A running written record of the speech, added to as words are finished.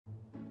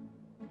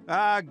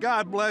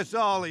God bless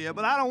all of you,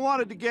 but I don't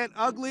want it to get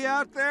ugly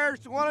out there,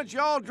 so why don't you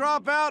all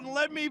drop out and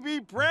let me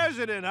be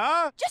president,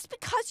 huh? Just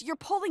because you're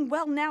polling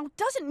well now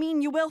doesn't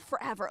mean you will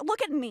forever.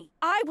 Look at me.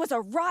 I was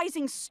a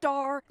rising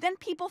star. Then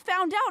people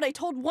found out I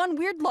told one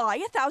weird lie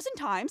 1,000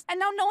 times, and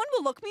now no one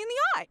will look me in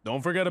the eye.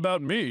 Don't forget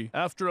about me.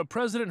 After a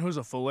president who's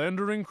a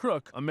philandering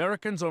crook,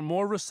 Americans are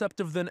more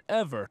receptive than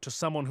ever to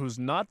someone who's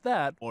not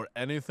that or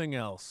anything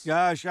else.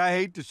 Gosh, I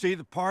hate to see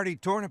the party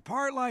torn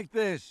apart like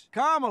this.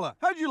 Kamala,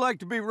 how'd you like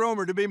to be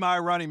rumored to be my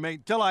running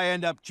mate till I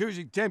end up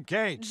choosing Tim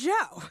Kaine?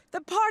 Joe,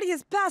 the party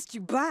has passed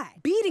you by.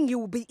 Beating you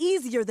will be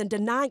easier than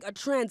denying a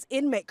trans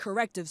inmate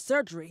corrective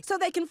surgery so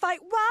they can fight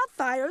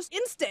wildfires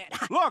instead.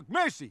 Look,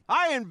 Missy,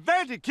 I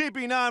invented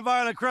keeping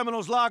nonviolent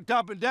criminals locked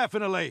up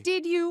indefinitely.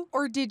 Did you,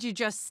 or did you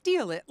just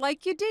steal it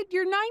like you did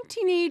your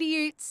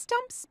 1988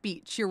 stump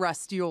speech, you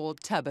rusty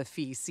old tub of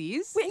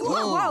feces? Wait,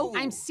 whoa.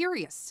 I'm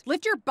serious.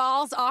 Lift your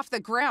balls off the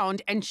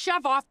ground and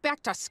shove off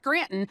back to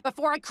Scranton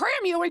before I cram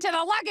you into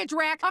the luggage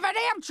rack of an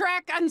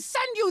Amtrak and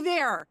send you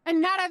there.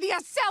 And not of the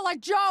Acela,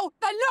 Joe,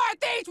 the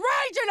Northeast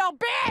Regional,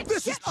 bitch!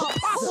 This is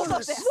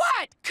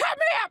What? Come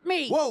at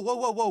me!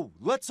 Whoa.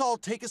 Let's all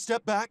take a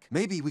step back.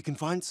 Maybe we can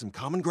find some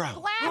common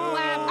ground.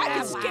 I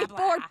can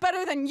skateboard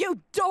better than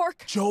you,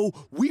 dork. Joe,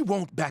 we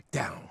won't back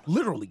down.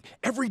 Literally,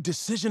 every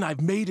decision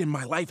I've made in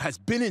my life has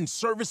been in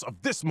service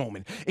of this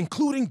moment,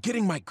 including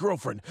getting my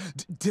girlfriend.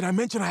 Did I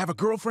mention I have a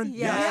girlfriend?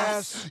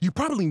 Yes. You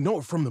probably know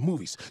her from the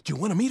movies. Do you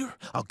want to meet her?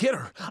 I'll get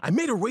her. I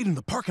made her wait in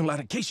the parking lot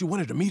in case you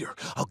wanted to meet her.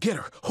 I'll get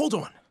her. Hold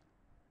on.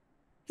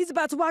 He's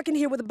about to walk in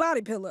here with a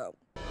body pillow.